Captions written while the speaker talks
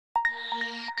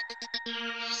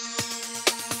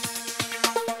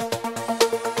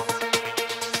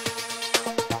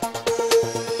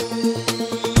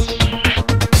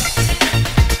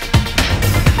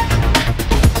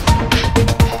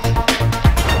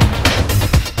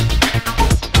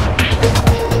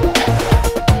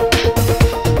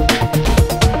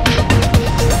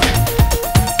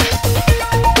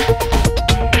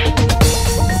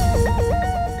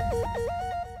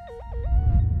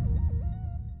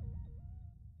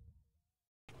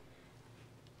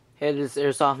Hey, this is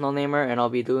airsoftnonamer, and I'll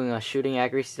be doing a shooting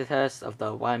accuracy test of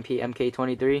the Y&P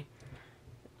MK23.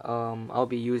 I'll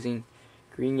be using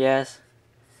green gas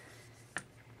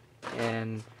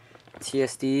and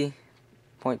TSD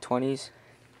 .20s,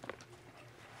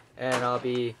 and I'll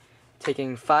be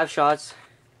taking 5 shots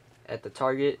at the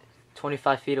target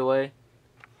 25 feet away.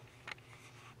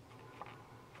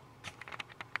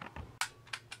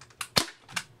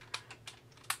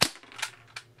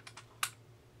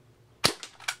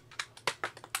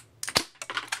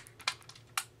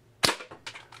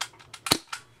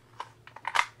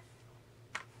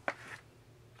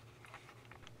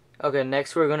 Okay,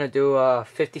 next we're gonna do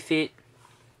 50 feet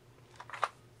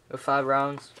with 5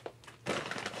 rounds.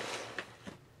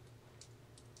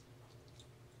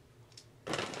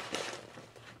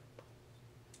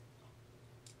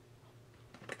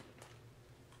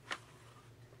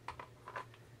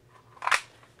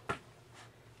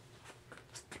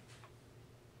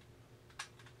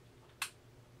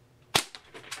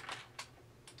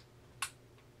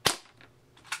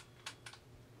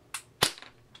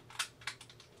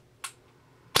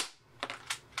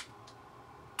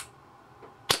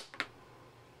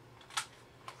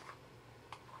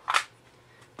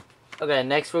 Okay,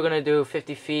 next we're gonna do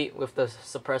 50 feet with the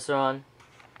suppressor on.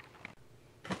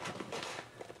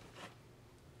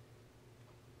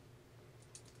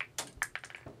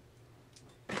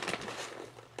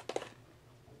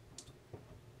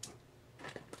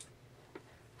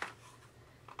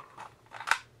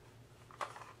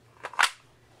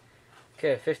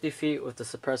 Okay, 50 feet with the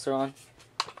suppressor on.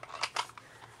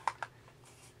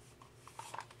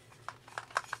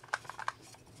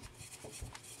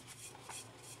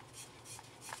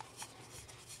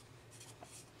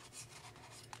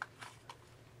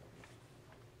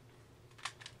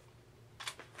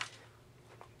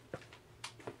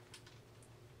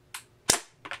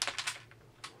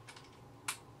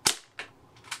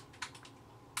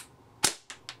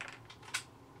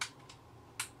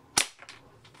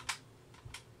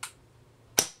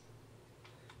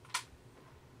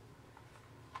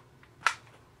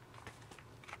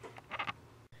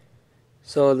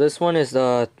 So this one is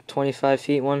the 25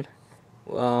 feet one,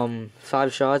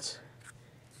 5 shots,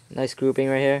 nice grouping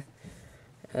right here.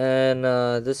 And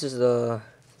this is the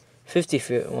 50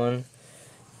 feet one,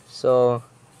 so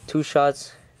 2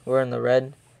 shots were in the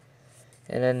red,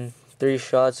 and then 3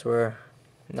 shots were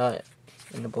not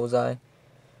in the bullseye.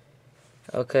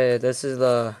 Okay, this is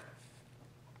the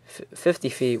 50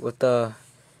 feet with the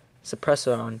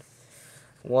suppressor on.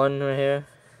 1 right here,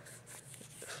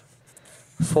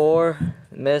 4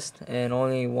 missed, and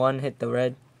only 1 hit the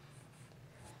red.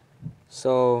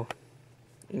 So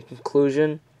in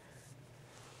conclusion,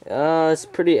 it's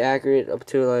pretty accurate up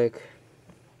to, like,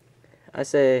 I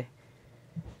say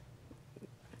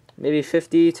maybe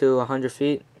 50 to 100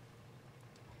 feet.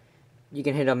 You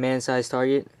can hit a man-sized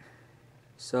target.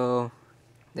 So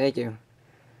thank you.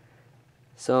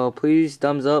 So please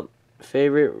thumbs up,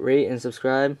 favorite, rate, and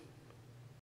subscribe.